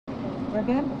We're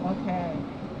good? Okay.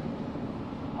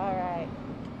 All right.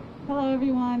 Hello,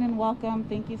 everyone, and welcome.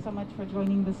 Thank you so much for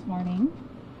joining this morning.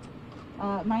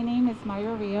 My name is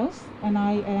Mayra Rios, and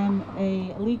I am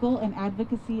a legal and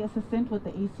advocacy assistant with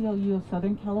the ACLU of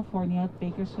Southern California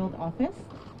Bakersfield office.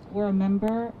 We're a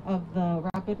member of the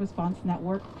Rapid Response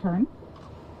Network, KERN.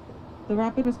 The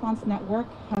Rapid Response Network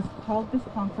has called this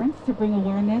conference to bring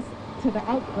awareness to the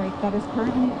outbreak that is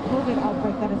currently, COVID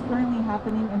outbreak that is currently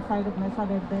happening inside of Mesa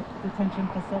Verde detention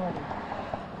facility.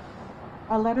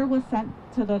 A letter was sent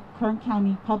to the Kern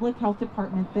County Public Health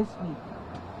Department this week.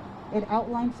 It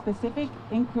outlines specific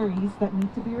inquiries that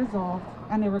need to be resolved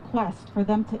and a request for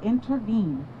them to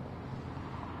intervene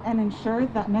and ensure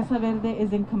that Mesa Verde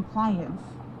is in compliance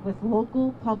with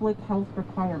local public health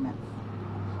requirements.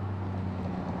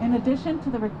 In addition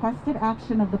to the requested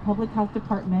action of the Public Health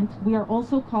Department, we are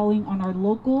also calling on our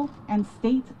local and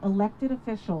state elected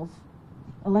officials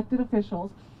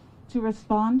to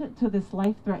respond to this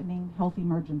life-threatening health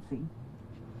emergency.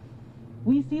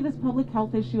 We see this public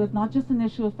health issue as not just an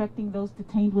issue affecting those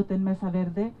detained within Mesa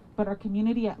Verde, but our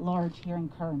community at large here in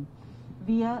Kern,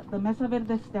 via the Mesa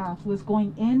Verde staff who is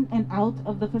going in and out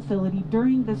of the facility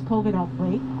during this COVID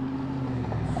outbreak,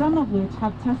 some of which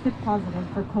have tested positive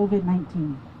for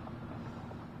COVID-19.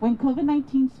 When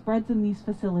COVID-19 spreads in these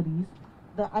facilities,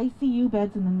 the ICU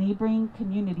beds in the neighboring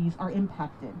communities are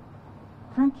impacted.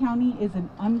 Kern County is an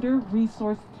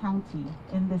under-resourced county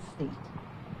in this state.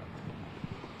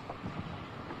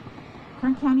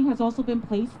 Kern County has also been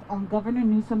placed on Governor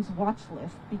Newsom's watch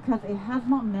list because it has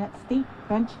not met state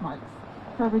benchmarks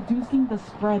for reducing the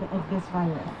spread of this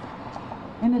virus.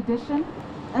 In addition,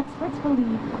 experts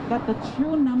believe that the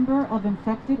true number of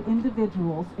infected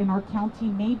individuals in our county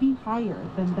may be higher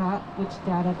than that which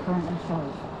data currently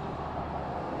shows.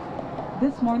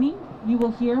 This morning, you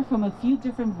will hear from a few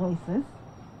different voices,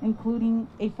 including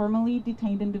a formerly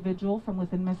detained individual from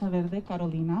within Mesa Verde,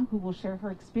 Carolina, who will share her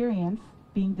experience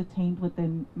being detained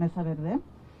within Mesa Verde,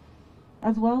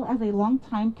 as well as a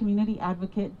longtime community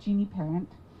advocate, Jeannie Parent,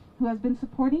 who has been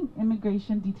supporting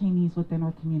immigration detainees within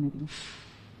our community.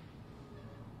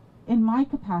 In my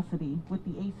capacity with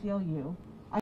the ACLU,